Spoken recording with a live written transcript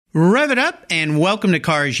Rev it up and welcome to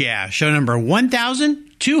Cars Yeah, show number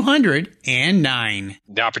 1209.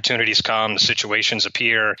 The opportunities come, the situations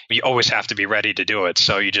appear. You always have to be ready to do it,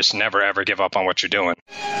 so you just never ever give up on what you're doing.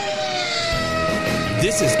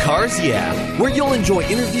 This is Cars Yeah, where you'll enjoy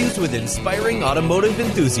interviews with inspiring automotive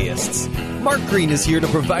enthusiasts. Mark Green is here to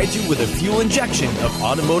provide you with a fuel injection of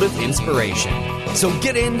automotive inspiration. So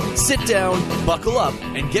get in, sit down, buckle up,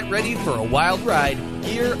 and get ready for a wild ride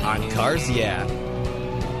here on Cars Yeah.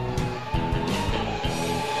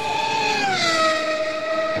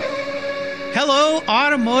 Hello,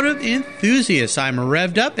 automotive enthusiasts. I'm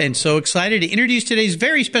revved up and so excited to introduce today's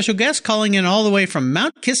very special guest calling in all the way from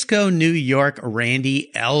Mount Kisco, New York,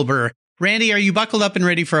 Randy Elber. Randy, are you buckled up and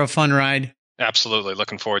ready for a fun ride? Absolutely.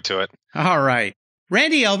 Looking forward to it. All right.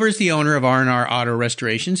 Randy Elber is the owner of R&R Auto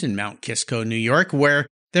Restorations in Mount Kisco, New York, where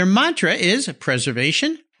their mantra is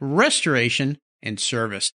preservation, restoration, and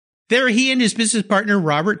service. There, he and his business partner,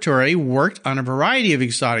 Robert Torre, worked on a variety of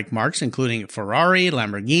exotic marques, including Ferrari,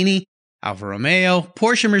 Lamborghini, Alfa Romeo,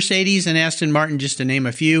 Porsche, Mercedes, and Aston Martin, just to name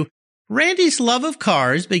a few. Randy's love of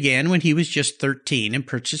cars began when he was just 13 and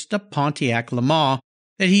purchased a Pontiac LeMans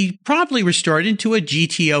that he promptly restored into a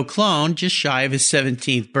GTO clone just shy of his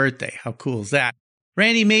 17th birthday. How cool is that?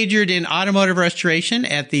 Randy majored in automotive restoration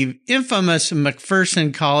at the infamous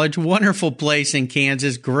McPherson College, wonderful place in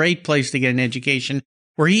Kansas, great place to get an education,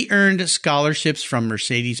 where he earned scholarships from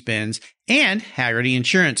Mercedes Benz and Hagerty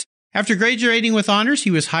Insurance. After graduating with honors,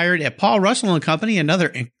 he was hired at Paul Russell & Company, another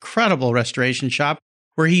incredible restoration shop,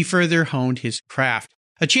 where he further honed his craft.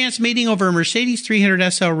 A chance meeting over a Mercedes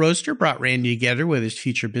 300 SL Roadster brought Randy together with his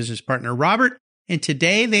future business partner, Robert, and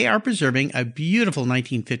today they are preserving a beautiful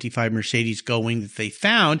 1955 Mercedes Gullwing that they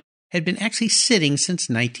found had been actually sitting since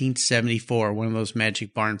 1974, one of those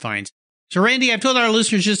magic barn finds. So, Randy, I've told our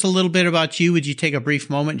listeners just a little bit about you. Would you take a brief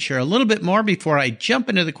moment and share a little bit more before I jump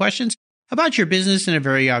into the questions about your business and a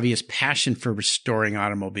very obvious passion for restoring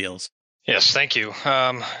automobiles? Yes, thank you.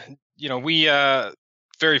 We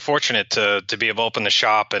very fortunate to be able to open the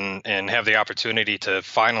shop and have the opportunity to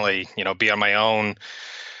finally, be on my own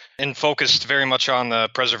and focused very much on the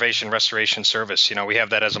preservation restoration service. We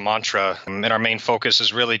have that as a mantra, and our main focus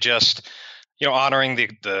is really just, honoring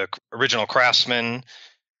the original craftsmen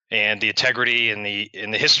and the integrity and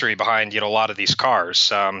the history behind a lot of these cars.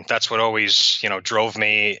 That's what always drove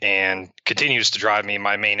me and continues to drive me.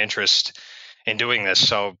 My main interest in doing this.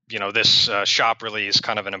 So this shop really is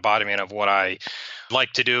kind of an embodiment of what I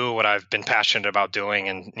like to do, what I've been passionate about doing,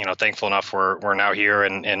 and thankful enough we're now here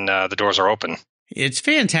and the doors are open. It's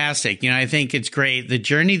fantastic. I think it's great. The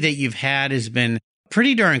journey that you've had has been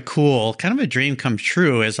pretty darn cool. Kind of a dream come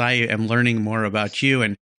true as I am learning more about you.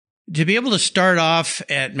 And to be able to start off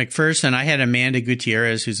at McPherson, I had Amanda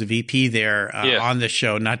Gutierrez, who's a VP there, on the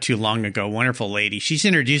show not too long ago. Wonderful lady. She's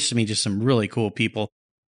introduced me to some really cool people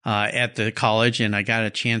at the college, and I got a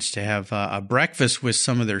chance to have a breakfast with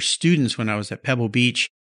some of their students when I was at Pebble Beach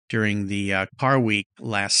during the car week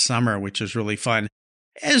last summer, which was really fun.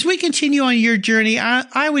 As we continue on your journey, I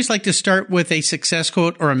always like to start with a success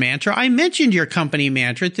quote or a mantra. I mentioned your company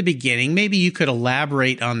mantra at the beginning. Maybe you could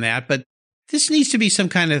elaborate on that, but this needs to be some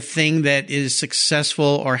kind of thing that is successful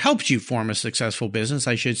or helps you form a successful business,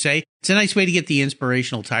 I should say. It's a nice way to get the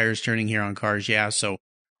inspirational tires turning here on Cars Yeah. So,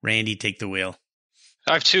 Randy, take the wheel.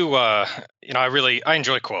 I have two, I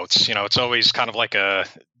enjoy quotes. It's always kind of like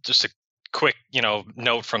just a quick,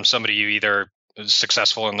 note from somebody you either is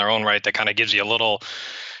successful in their own right that kind of gives you a little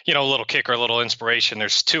kick or a little inspiration.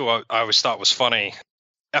 There's two I always thought was funny.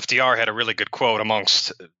 FDR had a really good quote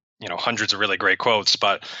amongst, hundreds of really great quotes,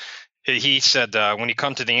 but he said, when you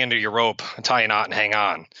come to the end of your rope, tie a knot and hang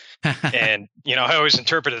on. And, I always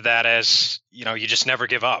interpreted that as, you just never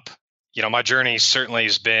give up. My journey certainly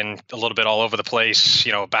has been a little bit all over the place,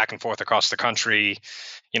 back and forth across the country,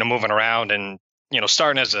 moving around and,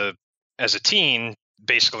 starting as a teen,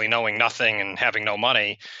 basically knowing nothing and having no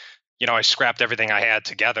money. I scrapped everything I had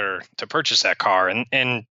together to purchase that car. And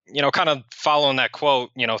kind of following that quote,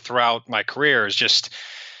 throughout my career is just,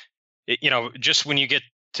 just when you get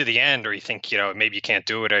to the end or you think, maybe you can't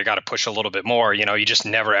do it or you got to push a little bit more, you just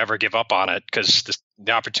never, ever give up on it because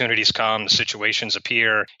the opportunities come, the situations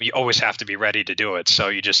appear. You always have to be ready to do it. So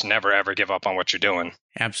you just never, ever give up on what you're doing.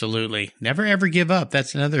 Absolutely. Never, ever give up.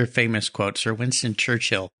 That's another famous quote, Sir Winston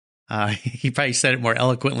Churchill. He probably said it more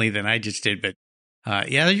eloquently than I just did, but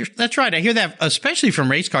that's right. I hear that, especially from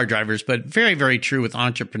race car drivers, but very, very true with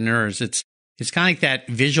entrepreneurs. It's kind of like that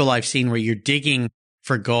visual I've seen where you're digging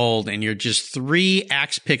for gold and you're just 3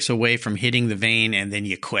 axe picks away from hitting the vein and then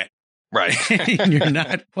you quit. Right. You're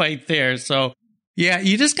not quite there. So Yeah,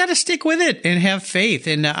 you just got to stick with it and have faith.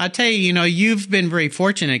 And I'll tell you, you've been very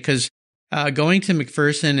fortunate because going to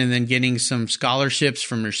McPherson and then getting some scholarships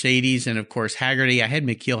from Mercedes and, of course, Hagerty. I had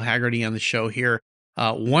McKeel Hagerty on the show here.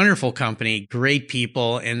 Wonderful company, great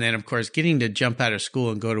people. And then, of course, getting to jump out of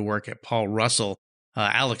school and go to work at Paul Russell.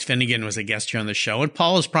 Alex Finnegan was a guest here on the show, and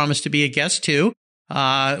Paul has promised to be a guest too.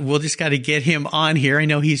 We'll just got to get him on here. I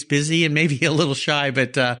know he's busy and maybe a little shy,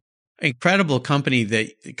 but incredible companies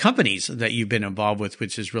that you've been involved with,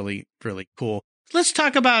 which is really, really cool. Let's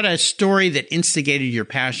talk about a story that instigated your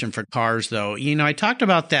passion for cars, though. I talked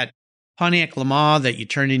about that Pontiac LeMans that you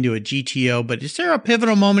turned into a GTO, but is there a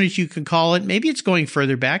pivotal moment, as you could call it? Maybe it's going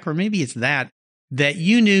further back, or maybe it's that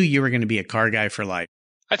you knew you were going to be a car guy for life.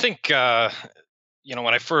 I think,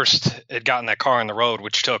 when I first had gotten that car on the road,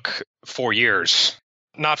 which took 4 years,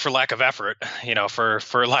 not for lack of effort,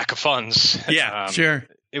 for lack of funds. Yeah, sure.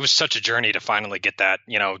 It was such a journey to finally get that,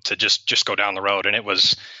 to just go down the road. And it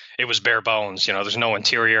was bare bones. There's no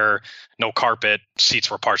interior, no carpet,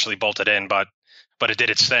 seats were partially bolted in, but it did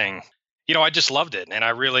its thing. I just loved it. And I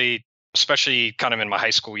really, especially kind of in my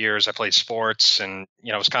high school years, I played sports and,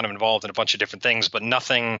 was kind of involved in a bunch of different things, but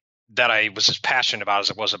nothing that I was as passionate about as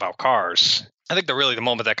it was about cars. I think the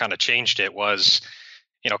moment that kind of changed it was,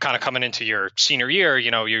 kind of coming into your senior year,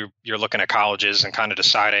 you're looking at colleges and kind of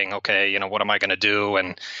deciding, okay, what am I going to do?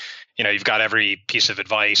 And, you've got every piece of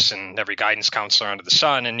advice and every guidance counselor under the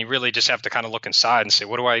sun. And you really just have to kind of look inside and say,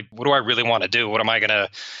 what do I really want to do?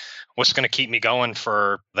 What's going to keep me going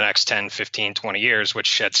for the next 10, 15, 20 years,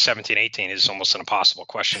 which at 17, 18 is almost an impossible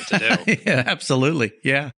question to do. Yeah, absolutely.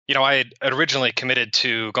 Yeah. I had originally committed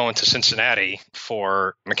to going to Cincinnati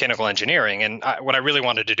for mechanical engineering. And what I really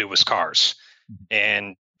wanted to do was cars.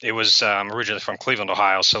 And it was originally from Cleveland,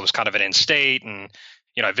 Ohio. So it was kind of an in-state. And,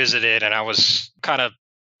 I visited and I was kind of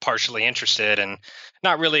partially interested and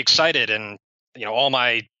not really excited. And, all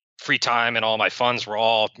my free time and all my funds were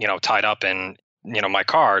all, tied up in, my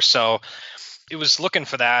car. So it was looking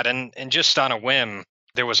for that. And just on a whim,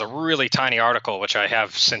 there was a really tiny article, which I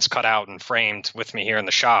have since cut out and framed with me here in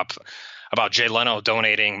the shop, about Jay Leno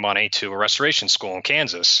donating money to a restoration school in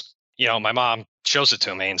Kansas. My mom shows it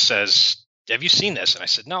to me and says, have you seen this? And I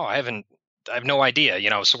said, no, I haven't. I have no idea.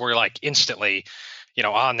 So we're like instantly,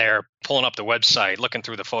 on there, pulling up the website, looking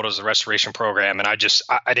through the photos of the restoration program. And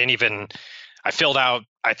I filled out,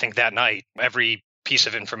 I think that night, every piece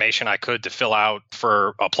of information I could to fill out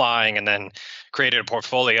for applying, and then created a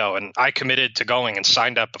portfolio. And I committed to going and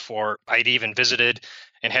signed up before I'd even visited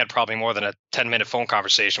and had probably more than a 10-minute phone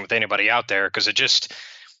conversation with anybody out there. Cause it just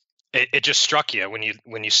struck you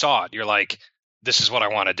when you saw it. You're like, this is what I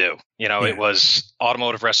want to do. Yeah. It was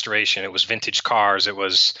automotive restoration. It was vintage cars. It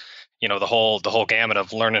was, the whole gamut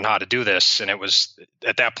of learning how to do this. And it was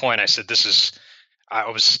at that point I said,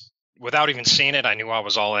 without even seeing it, I knew I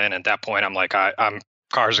was all in. At that point, I'm like,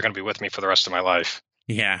 cars are going to be with me for the rest of my life.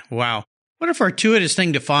 Yeah. Wow. What a fortuitous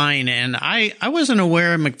thing to find. And I wasn't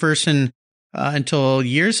aware of McPherson until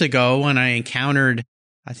years ago when I encountered,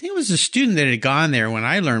 I think it was a student that had gone there when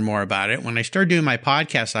I learned more about it. When I started doing my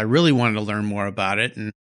podcast, I really wanted to learn more about it.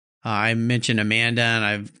 And I mentioned Amanda, and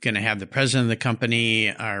I'm going to have the president of the company,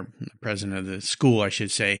 or president of the school, I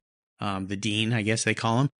should say, the dean, I guess they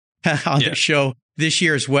call him, on the show this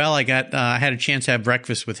year as well. I had a chance to have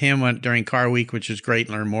breakfast with him during Car Week, which was great.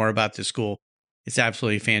 Learn more about the school. It's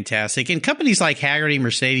absolutely fantastic. And companies like Hagerty,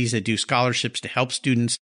 Mercedes that do scholarships to help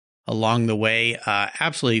students along the way,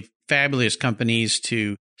 absolutely fabulous companies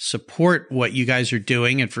to support what you guys are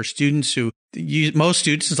doing. And for students most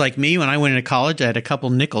students like me, when I went into college, I had a couple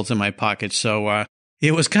nickels in my pocket. So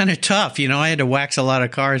it was kind of tough. I had to wax a lot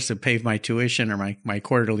of cars to pay my tuition or my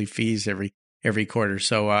quarterly fees every quarter.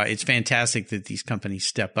 So it's fantastic that these companies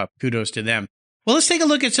step up. Kudos to them. Well, let's take a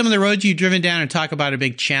look at some of the roads you've driven down and talk about a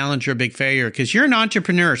big challenge or a big failure, because you're an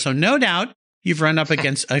entrepreneur. So no doubt you've run up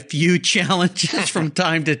against a few challenges from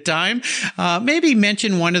time to time. Maybe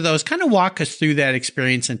mention one of those, kind of walk us through that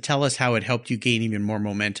experience and tell us how it helped you gain even more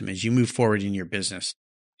momentum as you move forward in your business.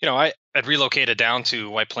 I had relocated down to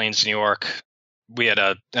White Plains, New York. We had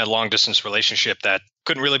a long distance relationship that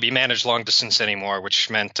couldn't really be managed long distance anymore, which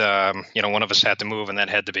meant, one of us had to move, and that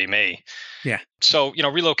had to be me. Yeah. So,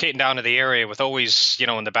 relocating down to the area with always,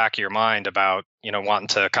 in the back of your mind about, wanting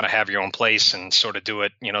to kind of have your own place and sort of do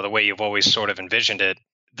it, the way you've always sort of envisioned it.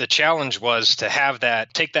 The challenge was to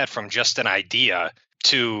take that from just an idea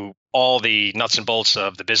to all the nuts and bolts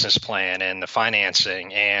of the business plan and the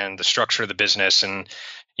financing and the structure of the business. And,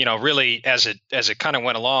 really as it kind of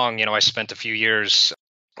went along, I spent a few years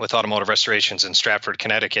with Automotive Restorations in Stratford,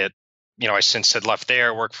 Connecticut. I since had left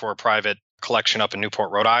there, worked for a private collection up in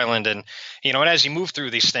Newport, Rhode Island. And, and as you move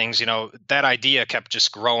through these things, that idea kept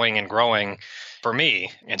just growing and growing for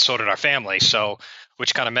me. And so did our family. So,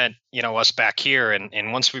 which kind of meant, us back here.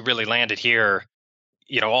 And once we really landed here,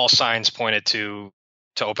 all signs pointed to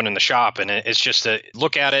opening the shop. And it's just to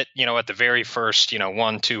look at it, at the very first,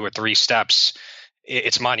 1, 2, or 3 steps,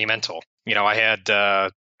 it's monumental. I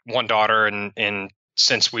had one daughter, and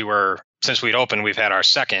since we'd opened, we've had our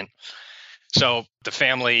second. So the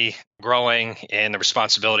family growing and the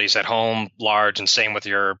responsibilities at home large, and same with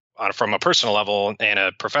from a personal level and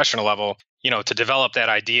a professional level, to develop that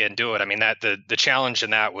idea and do it. I mean, that the challenge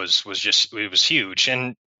in that was huge.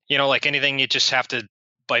 And, like anything, you just have to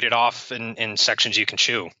bite it off in sections you can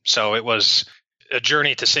chew. So it was a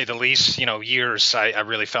journey, to say the least. Years. I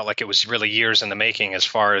really felt like it was really years in the making, as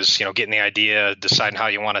far as, getting the idea, deciding how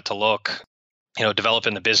you want it to look,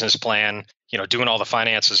 developing the business plan, doing all the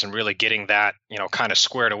finances, and really getting that, kind of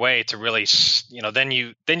squared away to really, then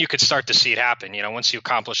you could start to see it happen. Once you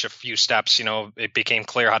accomplish a few steps, it became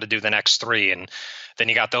clear how to do the next 3, and then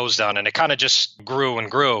you got those done, and it kind of just grew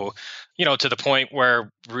and grew, to the point where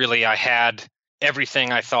really I had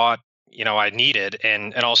everything I thought, I needed,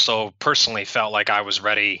 and also personally felt like I was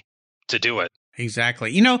ready to do it.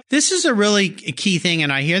 Exactly. This is a really key thing,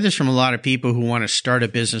 and I hear this from a lot of people who want to start a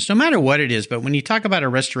business, no matter what it is. But when you talk about a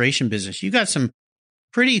restoration business, you got some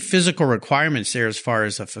pretty physical requirements there, as far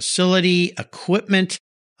as a facility, equipment,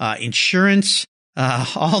 insurance,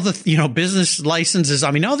 all the, business licenses.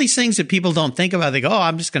 I mean, all these things that people don't think about. They go,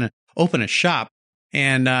 I'm just going to open a shop.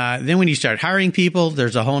 And then when you start hiring people,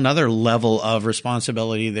 there's a whole nother level of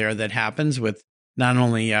responsibility there that happens with not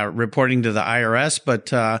only reporting to the IRS, but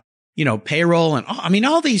payroll and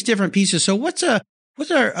all these different pieces. So what's a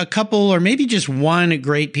couple, or maybe just one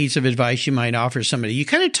great piece of advice you might offer somebody? You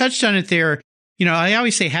kind of touched on it there. I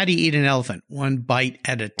always say, how do you eat an elephant? One bite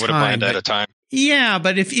at a time. One bite at a time. Yeah,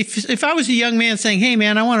 but if I was a young man saying, hey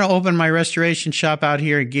man, I want to open my restoration shop out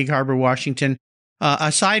here in Gig Harbor, Washington,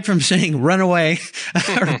 aside from saying run away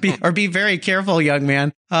or be very careful, young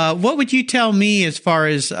man, what would you tell me as far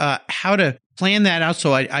as how to plan that out,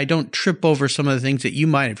 so I don't trip over some of the things that you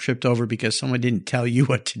might have tripped over because someone didn't tell you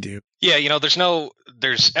what to do? Yeah,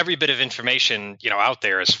 there's every bit of information, out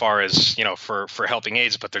there as far as, for helping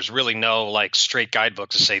aids, but there's really no like straight guidebook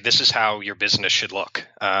to say this is how your business should look.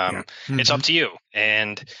 It's up to you.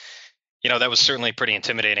 And, that was certainly pretty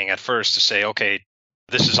intimidating at first to say, okay,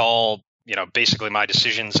 this is all, basically my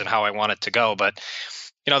decisions and how I want it to go. But,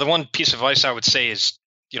 the one piece of advice I would say is,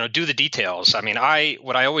 do the details. I mean,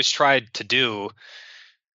 what I always tried to do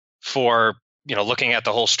for, looking at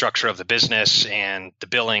the whole structure of the business and the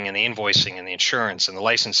billing and the invoicing and the insurance and the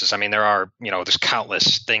licenses. I mean, there's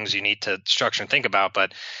countless things you need to structure and think about.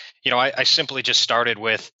 But, I simply just started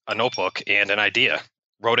with a notebook and an idea,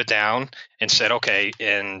 wrote it down and said, okay,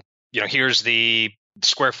 and, here's the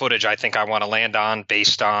square footage I think I want to land on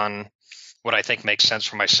based on what I think makes sense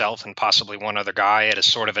for myself and possibly one other guy at a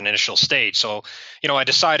sort of an initial stage. So, I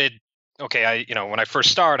decided, okay, when I first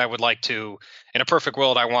start, I would like to, in a perfect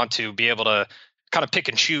world, I want to be able to kind of pick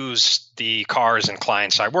and choose the cars and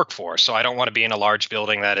clients I work for. So I don't want to be in a large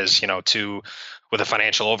building that is, with a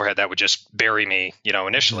financial overhead that would just bury me,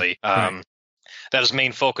 initially. Right. That his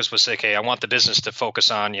main focus was, okay, I want the business to focus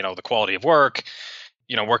on, the quality of work,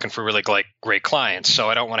 working for really great clients. So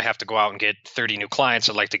I don't want to have to go out and get 30 new clients.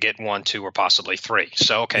 I'd like to get 1, 2, or possibly 3.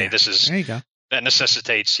 So, okay, there you go. That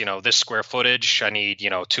necessitates, this square footage. I need,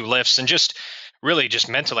 2 lifts, and just really just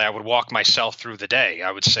mentally, I would walk myself through the day.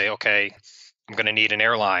 I would say, okay, I'm going to need an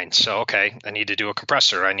airline. So, okay, I need to do a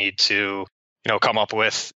compressor. I need to, come up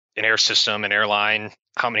with an air system, an airline.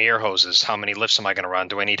 How many air hoses? How many lifts am I going to run?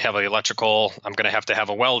 Do I need heavy electrical? I'm going to have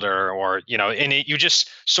a welder, or, you just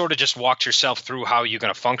sort of just walked yourself through how you're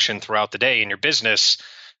going to function throughout the day in your business,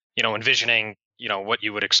 envisioning, what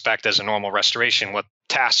you would expect as a normal restoration, what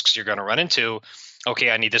tasks you're going to run into.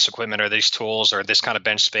 Okay, I need this equipment or these tools or this kind of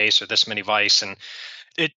bench space or this many vise. And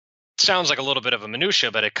it sounds like a little bit of a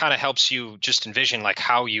minutia, but it kind of helps you just envision like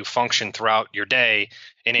how you function throughout your day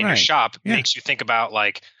and in your shop. It makes you think about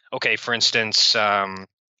like, okay, for instance, I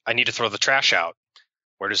need to throw the trash out.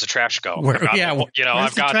 Where does the trash go?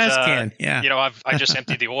 I've got trash can. Yeah. I just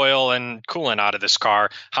emptied the oil and coolant out of this car.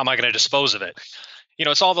 How am I going to dispose of it?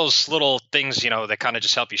 It's all those little things, that kind of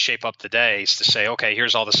just help you shape up the days to say, okay,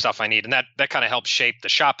 here's all the stuff I need. And that kind of helps shape the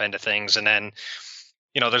shop end of things. And then,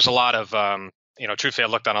 there's a lot of, truthfully, I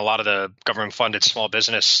looked on a lot of the government funded small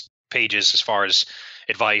business pages as far as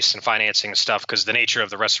advice and financing and stuff, because the nature of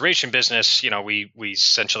the restoration business, we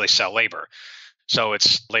essentially sell labor. So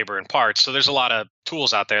it's labor and parts. So there's a lot of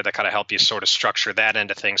tools out there that kind of help you sort of structure that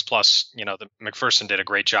end of things. Plus, the McPherson did a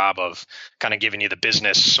great job of kind of giving you the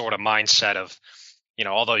business sort of mindset of,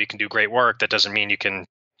 although you can do great work, that doesn't mean you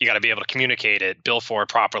got to be able to communicate it, bill for it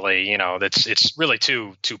properly. It's really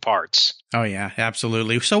two parts. Oh yeah,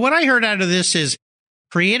 absolutely. So what I heard out of this is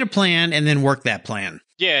create a plan and then work that plan.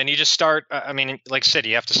 Yeah. And you just start, like I said,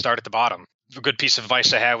 you have to start at the bottom. A good piece of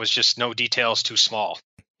advice I had was just no details too small.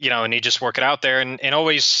 And you just work it out there and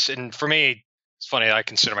always, and for me, it's funny, I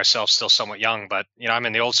consider myself still somewhat young, but, I'm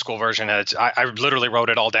in the old school version. I literally wrote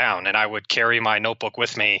it all down and I would carry my notebook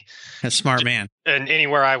with me. A smart man. And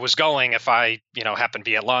anywhere I was going, if I, happened to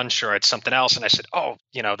be at lunch or at something else, and I said,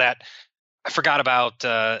 that I forgot about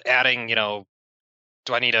adding,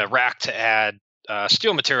 do I need a rack to add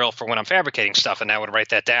steel material for when I'm fabricating stuff? And I would write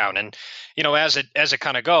that down. And, as it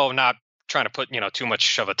kind of go, not trying to put, too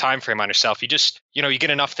much of a time frame on yourself. You just, you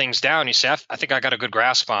get enough things down. You say, I think I got a good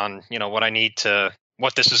grasp on,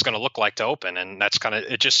 what this is going to look like to open. And that's kind of,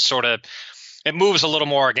 it just sort of, it moves a little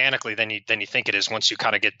more organically than you think it is once you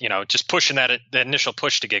kind of get, just pushing the initial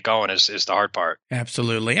push to get going is the hard part.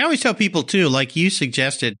 Absolutely. I always tell people too, like you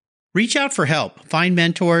suggested, reach out for help, find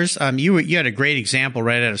mentors. You had a great example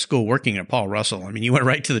right out of school working at Paul Russell. You went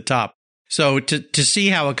right to the top. So to see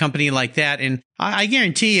how a company like that, and I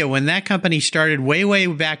guarantee you when that company started way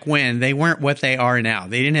back when, they weren't what they are now.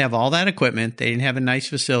 They didn't have all that equipment. They didn't have a nice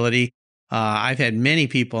facility. I've had many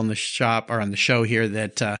people in the shop or on the show here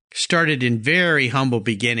that started in very humble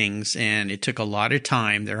beginnings, and it took a lot of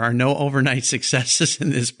time. There are no overnight successes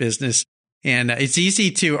in this business. And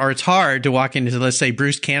it's hard to walk into, let's say,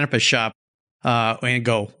 Bruce Canepa's shop and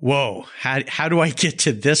go, whoa, how do I get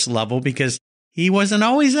to this level? Because he wasn't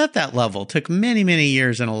always at that level. It took many, many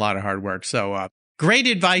years and a lot of hard work. So great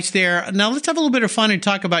advice there. Now let's have a little bit of fun and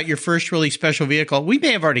talk about your first really special vehicle. We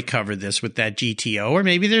may have already covered this with that GTO, or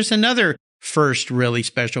maybe there's another first really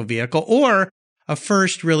special vehicle or a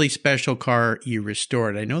first really special car you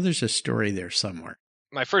restored. I know there's a story there somewhere.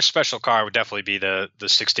 My first special car would definitely be the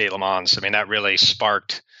 68 Le Mans. That really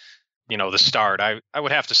sparked, the start. I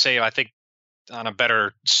would have to say, I think on a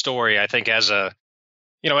better story, I think as a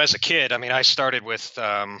kid, I started with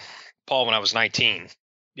Paul when I was 19.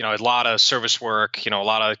 A lot of service work, a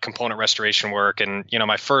lot of component restoration work. And,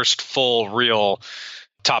 my first full, real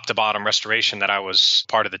top to bottom restoration that I was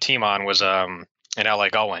part of the team on was an LA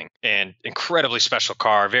Gullwing. And incredibly special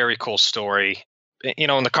car, very cool story.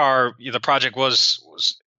 In the car, the project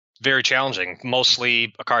was very challenging.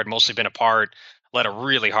 A car had mostly been apart, led a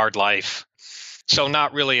really hard life. So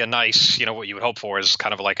not really a nice, what you would hope for is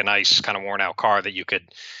kind of like a nice kind of worn out car that you could,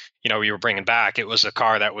 you were bringing back. It was a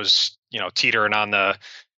car that was, teetering on the,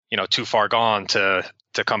 too far gone to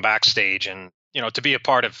come back stage. And, to be a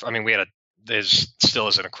part of, there's still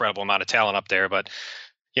is an incredible amount of talent up there, but,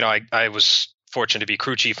 I was fortunate to be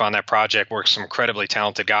crew chief on that project, worked with some incredibly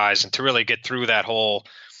talented guys, and to really get through that whole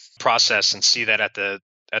process and see that at the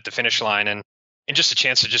finish line and just a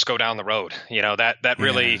chance to just go down the road, that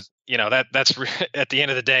really, that's at the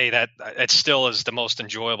end of the day, that it still is the most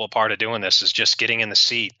enjoyable part of doing this is just getting in the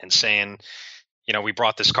seat and saying, we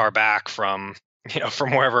brought this car back from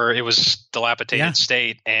wherever it was dilapidated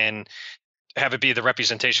state and have it be the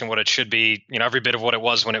representation of what it should be, every bit of what it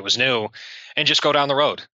was when it was new and just go down the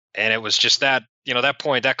road. And it was just that, that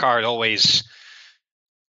point, that car always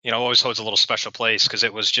holds a little special place because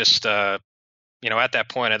it was just, at that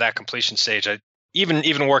point, at that completion stage,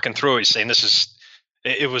 even working through it, saying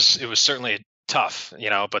it was certainly tough,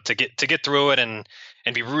 but to get through it and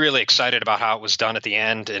be really excited about how it was done at the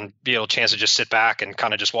end and be able a chance to just sit back and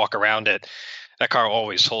kind of just walk around it, that car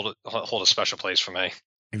always hold a special place for me.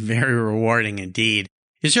 Very rewarding indeed.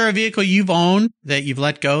 Is there a vehicle you've owned that you've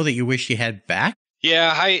let go that you wish you had back?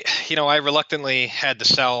 Yeah, I reluctantly had to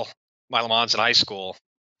sell my Le Mans in high school,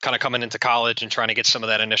 kind of coming into college and trying to get some of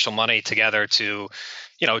that initial money together to,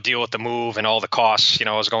 deal with the move and all the costs.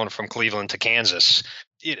 I was going from Cleveland to Kansas.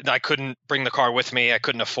 I couldn't bring the car with me. I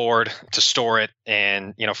couldn't afford to store it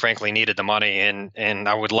and, frankly needed the money. And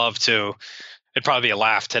I would love to, it'd probably be a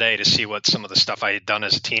laugh today to see what some of the stuff I had done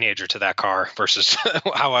as a teenager to that car versus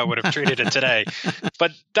how I would have treated it today.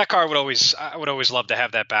 But that car I would always love to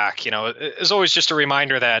have that back. It's always just a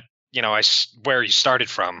reminder that, where you started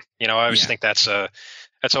from. I always think that's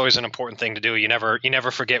always an important thing to do. You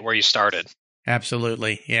never forget where you started.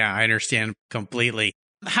 Absolutely. Yeah, I understand completely.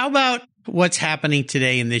 How about what's happening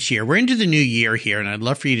today and this year? We're into the new year here, and I'd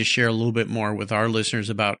love for you to share a little bit more with our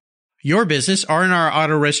listeners about your business, R&R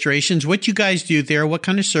Auto Restorations, what you guys do there, what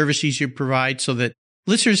kind of services you provide so that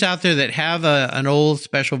listeners out there that have an old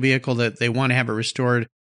special vehicle that they want to have it restored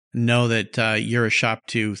know that you're a shop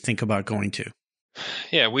to think about going to.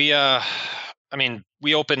 Yeah, we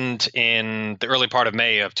opened in the early part of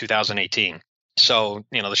May of 2018. So,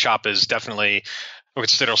 the shop is definitely, I would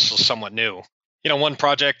consider, somewhat new. One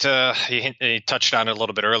project he touched on it a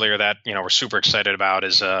little bit earlier that, we're super excited about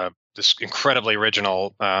is this incredibly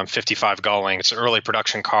original 55 Gullwing. It's an early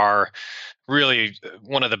production car, really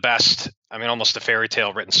one of the best, almost a fairy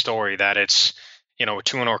tale written story that it's, a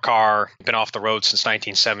two-door car, been off the road since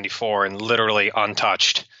 1974 and literally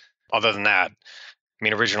untouched. Other than that,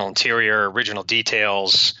 original interior, original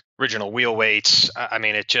details, original wheel weights.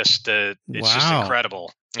 It's just just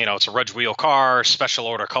incredible. It's a Rudge wheel car, special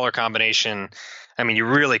order color combination. You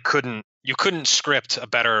really couldn't script a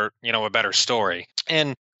better story.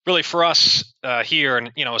 And really for us here,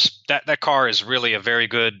 and that car is really a very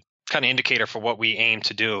good kind of indicator for what we aim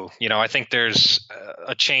to do. I think there's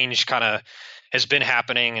a change kind of has been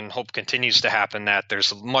happening and hope continues to happen, that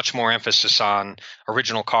there's much more emphasis on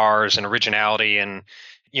original cars and originality and,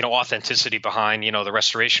 authenticity behind, the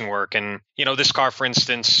restoration work. And, this car, for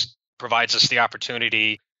instance, provides us the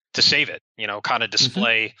opportunity to save it, kind of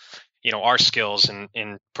display, our skills. And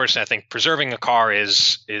personally, I think preserving a car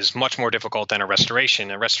is much more difficult than a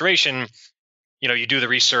restoration. A restoration, you do the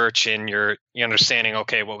research and you're understanding,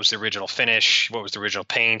 okay, what was the original finish? What was the original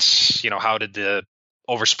paints? How did the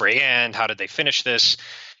overspray end? How did they finish this?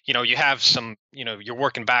 You have some, you're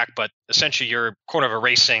working back, but essentially you're kind of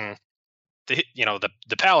erasing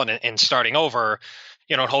the palette and starting over,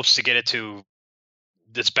 in hopes to get it to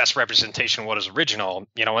its best representation of what is original.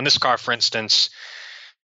 In this car, for instance,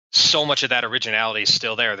 so much of that originality is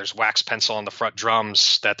still there. There's wax pencil on the front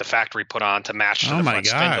drums that the factory put on to match to the front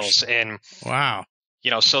spindles. And wow.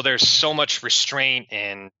 So there's so much restraint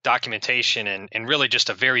and documentation and really just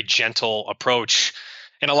a very gentle approach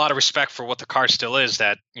and a lot of respect for what the car still is,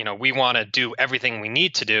 that, we want to do everything we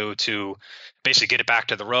need to do to basically get it back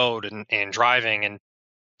to the road and driving and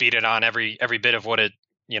beat it on every bit of what it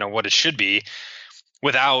should be,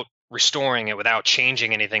 without restoring it, without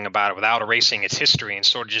changing anything about it, without erasing its history, and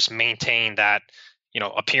sort of just maintain that,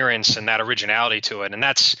 appearance and that originality to it. And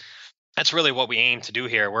that's really what we aim to do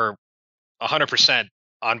here. We're 100%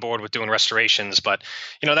 on board with doing restorations, but,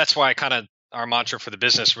 that's why kind of our mantra for the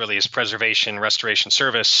business really is preservation, restoration,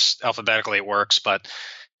 service. Alphabetically it works, but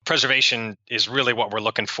preservation is really what we're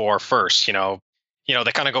looking for first. They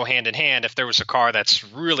kind of go hand in hand. If there was a car that's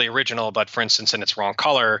really original, but for instance, in its wrong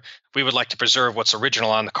color, we would like to preserve what's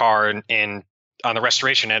original on the car and on the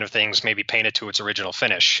restoration end of things, maybe paint it to its original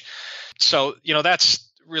finish. So,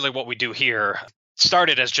 that's really what we do here.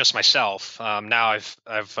 Started as just myself. Now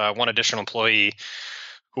I've one additional employee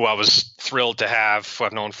who I was thrilled to have, who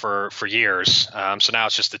I've known for years. So now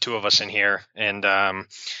it's just the two of us in here. And,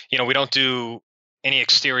 we don't do any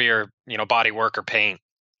exterior, body work or paint.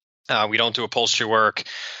 We don't do upholstery work,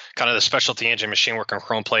 kind of the specialty engine machine work and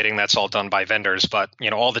chrome plating. That's all done by vendors. But,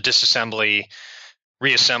 all the disassembly,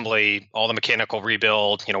 reassembly, all the mechanical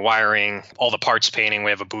rebuild, wiring, all the parts painting.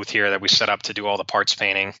 We have a booth here that we set up to do all the parts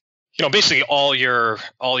painting. Basically all your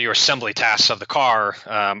assembly tasks of the car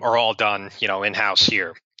are all done, in-house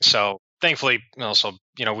here. So thankfully, also,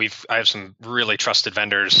 I have some really trusted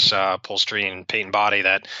vendors, upholstery and paint and body,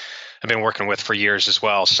 that I've been working with for years as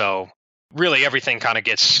well. So really everything kind of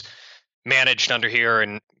gets managed under here,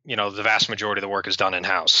 and, the vast majority of the work is done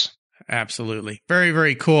in-house. Absolutely. Very,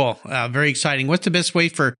 very cool. Very exciting. What's the best way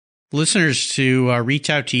for listeners to reach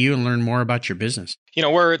out to you and learn more about your business? The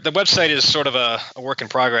website is sort of a work in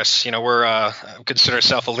progress. We're consider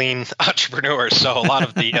ourselves a lean entrepreneur, so a lot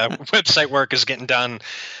of the website work is getting done,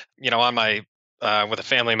 on my with a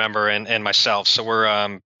family member and myself. So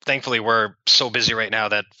we're thankfully we're so busy right now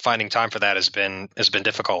that finding time for that has been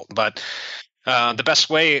difficult. But the best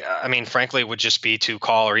way, frankly, would just be to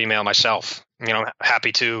call or email myself.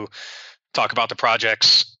 Happy to talk about the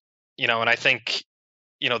projects. And I think,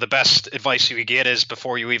 the best advice you could get is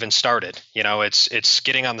before you even started. It's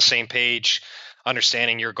getting on the same page,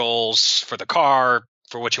 understanding your goals for the car,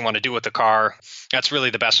 for what you want to do with the car. That's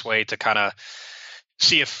really the best way to kind of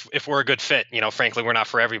see if we're a good fit. Frankly, we're not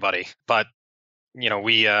for everybody, but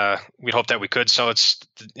we hope that we could. So it's,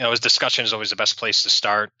 as discussion is always the best place to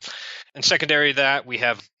start. And secondary to that, we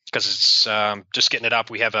have, because it's just getting it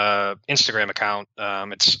up, we have a Instagram account.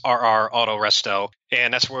 It's RR Auto Resto,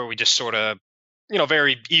 and that's where we just sort of,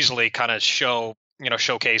 very easily kind of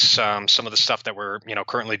showcase some of the stuff that we're,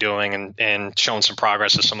 currently doing and showing some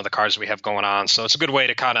progress of some of the cars we have going on. So it's a good way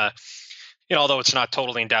to kind of, although it's not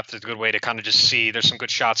totally in depth, it's a good way to kind of just see. There's some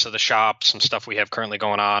good shots of the shop, some stuff we have currently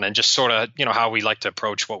going on, and just sort of, how we like to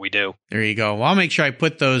approach what we do. There you go. Well, I'll make sure I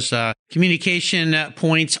put those communication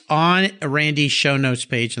points on Randy's show notes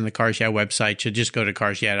page on the Cars Yeah website. So just go to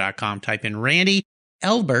carsyeah.com, type in Randy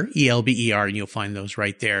Elber, E-L-B-E-R, and you'll find those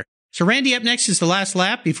right there. So Randy, up next is the last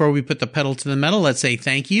lap. Before we put the pedal to the metal, let's say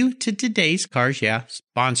thank you to today's Cars Yeah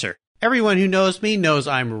sponsor. Everyone who knows me knows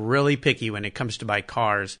I'm really picky when it comes to my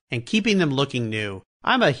cars and keeping them looking new.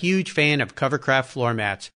 I'm a huge fan of Covercraft floor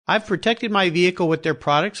mats. I've protected my vehicle with their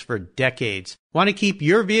products for decades. Want to keep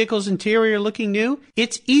your vehicle's interior looking new?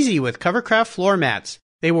 It's easy with Covercraft floor mats.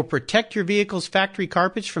 They will protect your vehicle's factory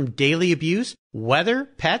carpets from daily abuse, weather,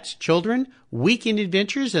 pets, children, weekend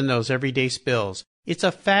adventures, and those everyday spills. It's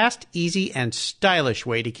a fast, easy, and stylish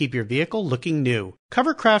way to keep your vehicle looking new.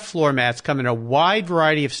 Covercraft floor mats come in a wide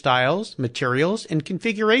variety of styles, materials, and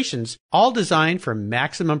configurations, all designed for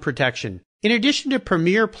maximum protection. In addition to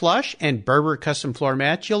Premier Plush and Berber custom floor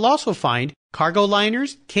mats, you'll also find cargo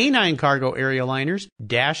liners, canine cargo area liners,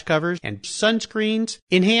 dash covers, and sunscreens.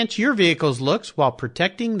 Enhance your vehicle's looks while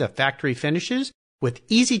protecting the factory finishes with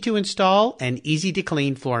easy-to-install and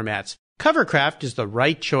easy-to-clean floor mats. Covercraft is the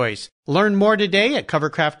right choice. Learn more today at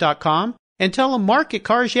covercraft.com and tell them Mark at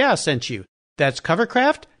Cars Yeah sent you. That's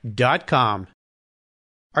covercraft.com.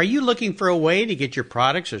 Are you looking for a way to get your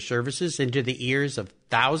products or services into the ears of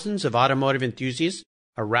thousands of automotive enthusiasts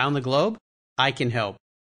around the globe? I can help.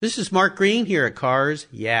 This is Mark Green here at Cars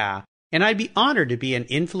Yeah, and I'd be honored to be an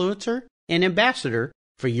influencer and ambassador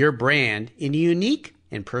for your brand in a unique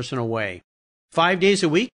and personal way. 5 days a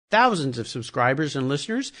week, thousands of subscribers and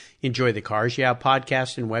listeners enjoy the Cars Yeah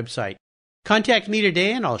podcast and website. Contact me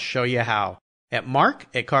today and I'll show you how at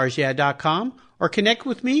mark@carsyeah.com or connect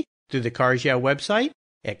with me through the Cars Yeah website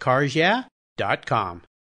at carsyeah.com.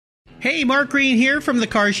 Hey, Mark Green here from the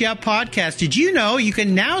Cars Yeah podcast. Did you know you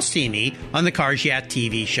can now see me on the Cars Yeah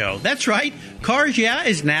TV show? That's right. Cars Yeah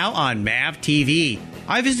is now on MAV TV.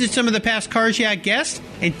 I visit some of the past Cars Yeah guests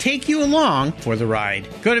and take you along for the ride.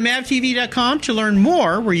 Go to mavtv.com to learn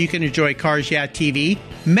more where you can enjoy Cars Yeah TV.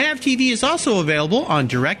 MAV TV is also available on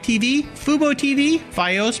DirecTV, Fubo TV,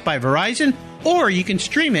 Fios by Verizon, or you can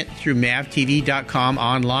stream it through mavtv.com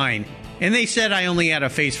online. And they said I only had a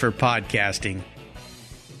face for podcasting.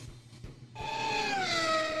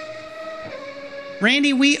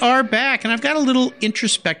 Randy, we are back, and I've got a little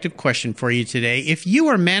introspective question for you today. If you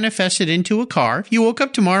were manifested into a car, if you woke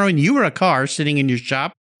up tomorrow and you were a car sitting in your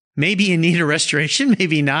shop, maybe in need of restoration,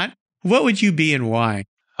 maybe not, what would you be and why?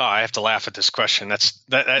 Oh, I have to laugh at this question.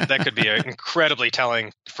 That could be incredibly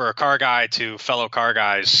telling for a car guy to fellow car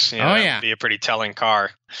guys. Yeah. Be a pretty telling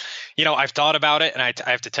car. I've thought about it, and I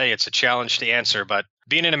have to tell you, it's a challenge to answer. But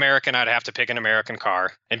being an American, I'd have to pick an American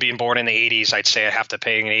car. And being born in the 80s, I'd say I have to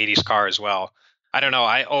pick an 80s car as well. I don't know.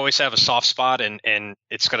 I always have a soft spot, and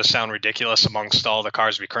it's going to sound ridiculous amongst all the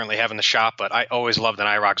cars we currently have in the shop, but I always loved an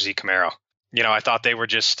IROC Z Camaro. I thought they were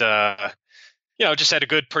just, just had a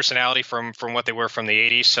good personality from what they were from the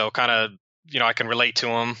 80s. So kind of, I can relate to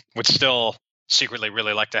them. Would still secretly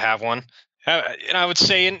really like to have one. And I would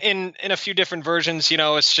say in a few different versions,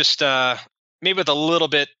 it's just maybe with a little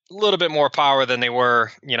bit more power than they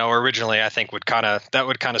were, originally. I think I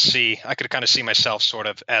could kind of see myself sort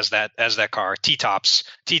of as that car. T-tops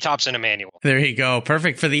in a manual. There you go.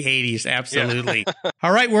 Perfect for the 80s. Absolutely. Yeah.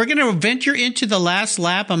 All right. We're going to venture into the last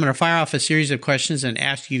lap. I'm going to fire off a series of questions and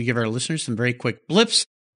ask you to give our listeners some very quick blips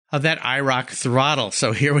of that IROC throttle.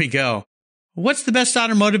 So here we go. What's the best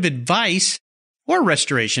automotive advice or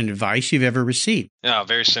restoration advice you've ever received? No,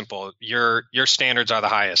 very simple. Your standards are the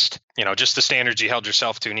highest. Just the standards you held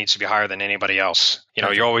yourself to needs to be higher than anybody else.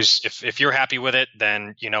 You're always, if you're happy with it,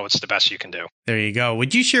 then it's the best you can do. There you go.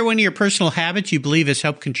 Would you share one of your personal habits you believe has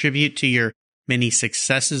helped contribute to your many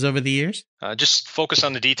successes over the years? Just focus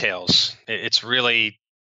on the details. It's really,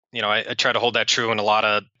 I try to hold that true in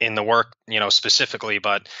the work, specifically,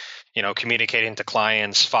 but, communicating to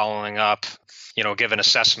clients, following up, giving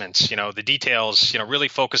assessments, the details, really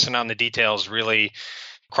focusing on the details, really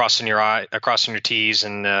crossing your T's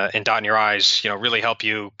and dotting your I's, really help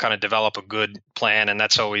you kind of develop a good plan. And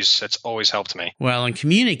that's always helped me. Well, in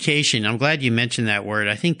communication, I'm glad you mentioned that word.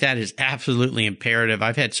 I think that is absolutely imperative.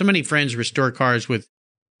 I've had so many friends restore cars with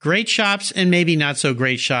great shops and maybe not so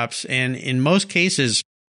great shops. And in most cases,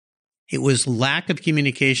 it was lack of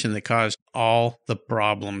communication that caused all the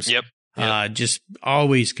problems. Yep. Just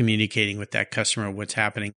always communicating with that customer what's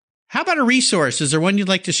happening. How about a resource? Is there one you'd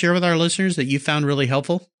like to share with our listeners that you found really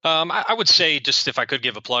helpful? I would say, just if I could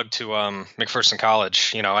give a plug to McPherson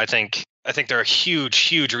College, I think they're a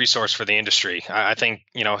huge resource for the industry. I think,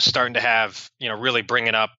 starting to have, really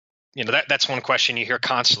bringing up that's one question you hear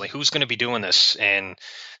constantly. Who's going to be doing this in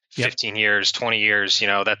 15 years, 20 years,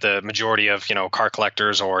 that the majority of, car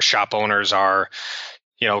collectors or shop owners are,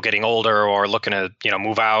 getting older or looking to,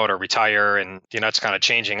 move out or retire. And, it's kind of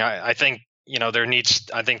changing. I think,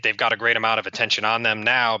 I think they've got a great amount of attention on them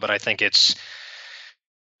now, but I think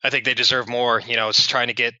they deserve more. It's trying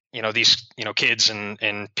to get, these, kids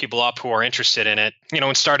and people up who are interested in it,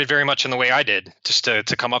 and started very much in the way I did, just to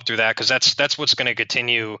come up through that. Cause that's what's going to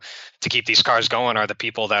continue to keep these cars going, are the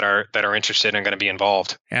people that are interested and going to be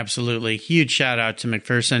involved. Absolutely. Huge shout out to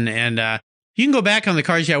McPherson. And, you can go back on the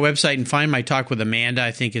Cars Yeah website and find my talk with Amanda.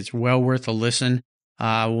 I think it's well worth a listen.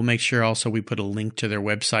 We'll make sure also we put a link to their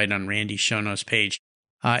website on Randy's show notes page.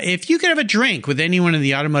 If you could have a drink with anyone in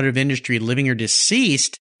the automotive industry, living or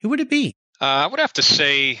deceased, who would it be? I would have to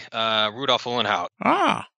say Rudolf Uhlenhaut.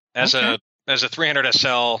 As a 300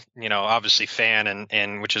 SL, obviously fan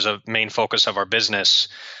and which is a main focus of our business.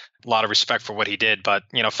 A lot of respect for what he did, but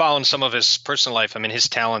following some of his personal life, I mean, his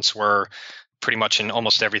talents were pretty much in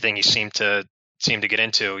almost everything he seemed to get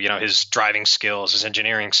into. His driving skills, his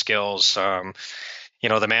engineering skills,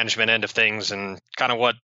 the management end of things, and kind of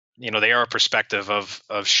what they are a perspective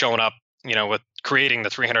of showing up, with creating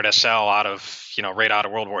the 300 SL out of right out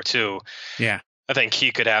of World War II. Yeah, I think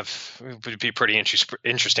he would be a pretty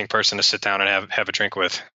interesting person to sit down and have a drink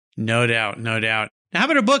with. No doubt. Now, how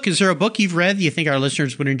about a book? Is there a book you've read that you think our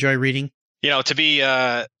listeners would enjoy reading? To be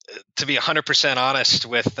 100% honest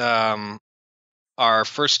with, our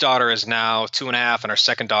first daughter is now 2.5 and our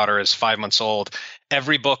second daughter is 5 months old.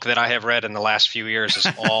 Every book that I have read in the last few years is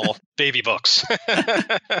all baby books.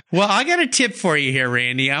 Well, I got a tip for you here,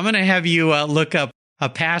 Randy. I'm going to have you look up a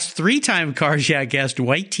past 3-time Cars Yeah guest,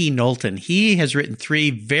 Dwight T. Knowlton. He has written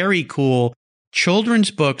 3 very cool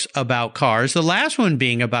children's books about cars, the last one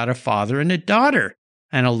being about a father and a daughter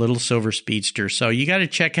and a little silver speedster. So you got to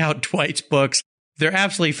check out Dwight's books. They're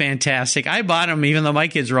absolutely fantastic. I bought them even though my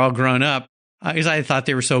kids are all grown up because I thought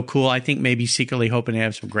they were so cool. I think maybe secretly hoping to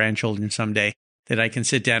have some grandchildren someday that I can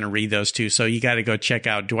sit down and read those too. So you got to go check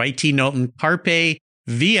out Dwight T. Knowlton. Carpe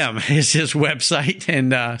Diem is his website.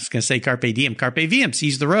 And I was going to say Carpe Diem. Carpe Diem,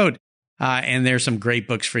 seize the road. And there's some great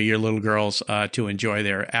books for your little girls to enjoy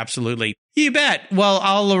there. Absolutely. You bet. Well,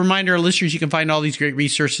 I'll remind our listeners you can find all these great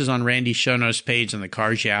resources on Randy's show notes page on the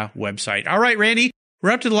Cars Yeah website. All right, Randy,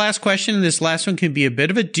 we're up to the last question. And this last one can be a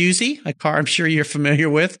bit of a doozy, a car I'm sure you're familiar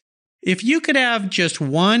with. If you could have just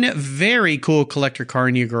one very cool collector car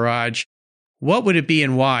in your garage, what would it be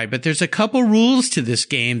and why? But there's a couple rules to this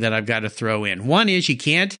game that I've got to throw in. One is you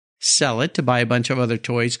can't sell it to buy a bunch of other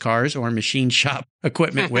toys, cars, or machine shop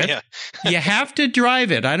equipment with. Yeah. You have to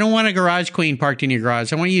drive it. I don't want a garage queen parked in your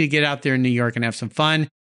garage. I want you to get out there in New York and have some fun.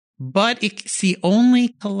 But it's the only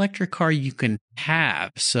collector car you can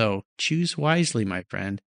have. So choose wisely, my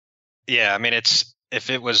friend. Yeah, I mean, if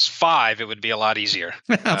it was 5, it would be a lot easier.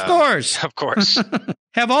 Of course. Of course.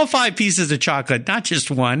 Have all 5 pieces of chocolate, not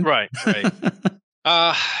just one. Right.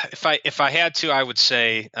 If I had to, I would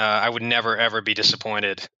say I would never, ever be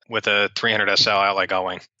disappointed with a 300 SL Alfa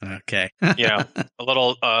Gullwing. Okay. A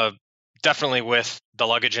little, definitely with the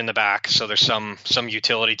luggage in the back. So there's some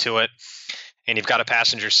utility to it. And you've got a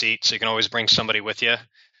passenger seat, so you can always bring somebody with you.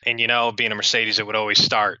 And, being a Mercedes, it would always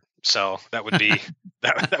start. So that would be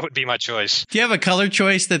that would be my choice. Do you have a color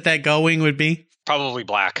choice that Gullwing would be? Probably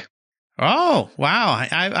black. Oh, wow.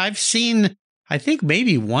 I've seen, I think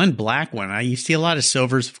maybe one black one. You see a lot of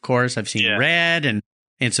silvers, of course. I've seen red and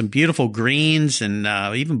some beautiful greens and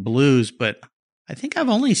even blues. But I think I've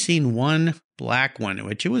only seen one black one,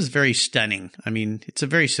 which it was very stunning. I mean, it's a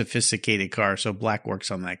very sophisticated car. So black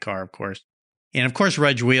works on that car, of course. And, of course,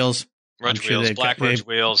 Rudge wheels. Rudge wheels.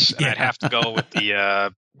 And I'd have to go with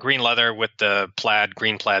the green leather with the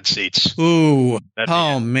green plaid seats. Ooh.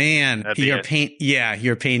 Man.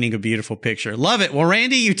 You're painting a beautiful picture. Love it. Well,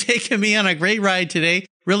 Randy, you've taken me on a great ride today.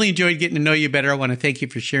 Really enjoyed getting to know you better. I want to thank you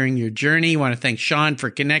for sharing your journey. I want to thank Sean for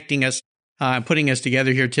connecting us, putting us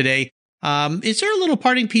together here today. Is there a little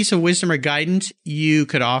parting piece of wisdom or guidance you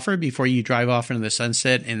could offer before you drive off into the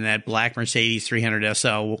sunset in that black Mercedes 300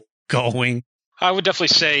 SL Gullwing? I would definitely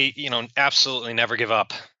say, absolutely never give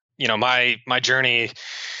up. My journey,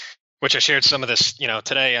 which I shared some of this,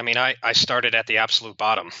 today. I mean, I started at the absolute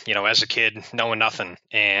bottom, as a kid, knowing nothing,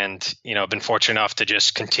 and, been fortunate enough to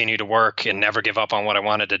just continue to work and never give up on what I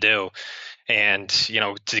wanted to do. And,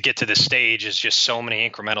 to get to this stage is just so many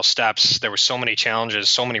incremental steps. There were so many challenges,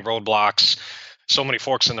 so many roadblocks, so many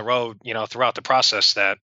forks in the road, throughout the process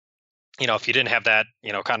that, if you didn't have that,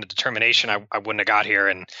 kind of determination, I wouldn't have got here.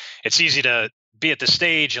 And it's easy to be at this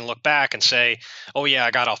stage and look back and say, oh yeah,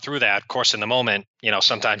 I got all through that. Of course, in the moment,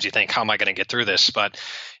 sometimes you think, how am I going to get through this? But,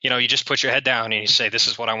 you just put your head down and you say, this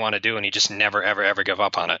is what I want to do. And you just never, ever, ever give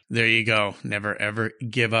up on it. There you go. Never, ever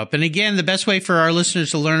give up. And again, the best way for our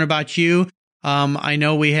listeners to learn about you, I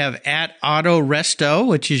know we have at Auto Resto,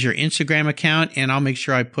 which is your Instagram account. And I'll make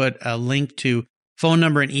sure I put a link to phone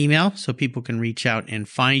number and email so people can reach out and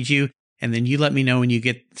find you. And then you let me know when you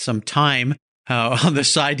get some time on the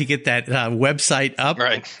side to get that website up.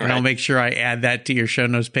 Right. And I'll make sure I add that to your show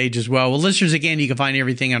notes page as well. Well, listeners, again, you can find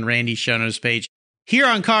everything on Randy's show notes page here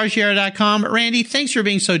on carsyeah.com. Randy, thanks for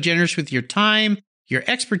being so generous with your time, your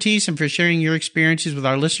expertise, and for sharing your experiences with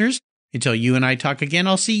our listeners. Until you and I talk again,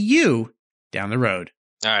 I'll see you down the road.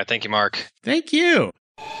 All right. Thank you, Mark. Thank you.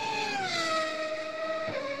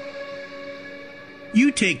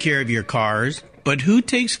 You take care of your cars, but who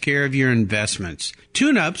takes care of your investments?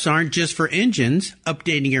 Tune-ups aren't just for engines.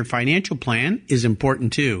 Updating your financial plan is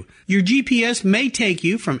important too. Your GPS may take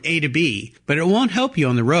you from A to B, but it won't help you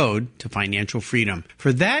on the road to financial freedom.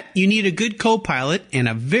 For that, you need a good co-pilot and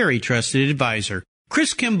a very trusted advisor.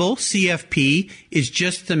 Chris Kimball, CFP, is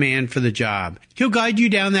just the man for the job. He'll guide you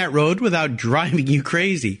down that road without driving you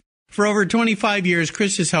crazy. For over 25 years,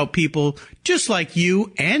 Chris has helped people just like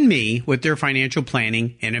you and me with their financial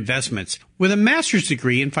planning and investments. With a master's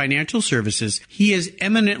degree in financial services, he is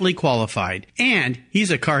eminently qualified, and he's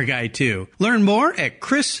a car guy too. Learn more at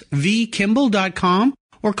chrisvkimball.com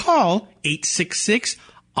or call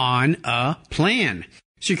 866-ON-A-PLAN.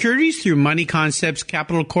 Securities through Money Concepts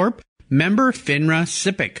Capital Corp. Member FINRA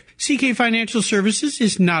SIPC. CK Financial Services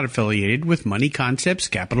is not affiliated with Money Concepts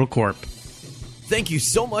Capital Corp. Thank you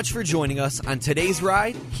so much for joining us on today's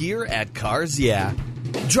ride here at Cars Yeah.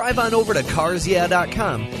 Drive on over to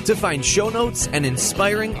carsyeah.com to find show notes and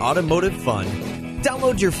inspiring automotive fun.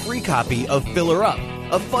 Download your free copy of Filler Up,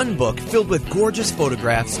 a fun book filled with gorgeous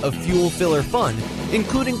photographs of fuel filler fun,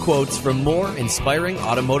 including quotes from more inspiring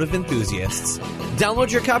automotive enthusiasts.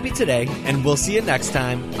 Download your copy today, and we'll see you next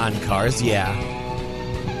time on Cars Yeah.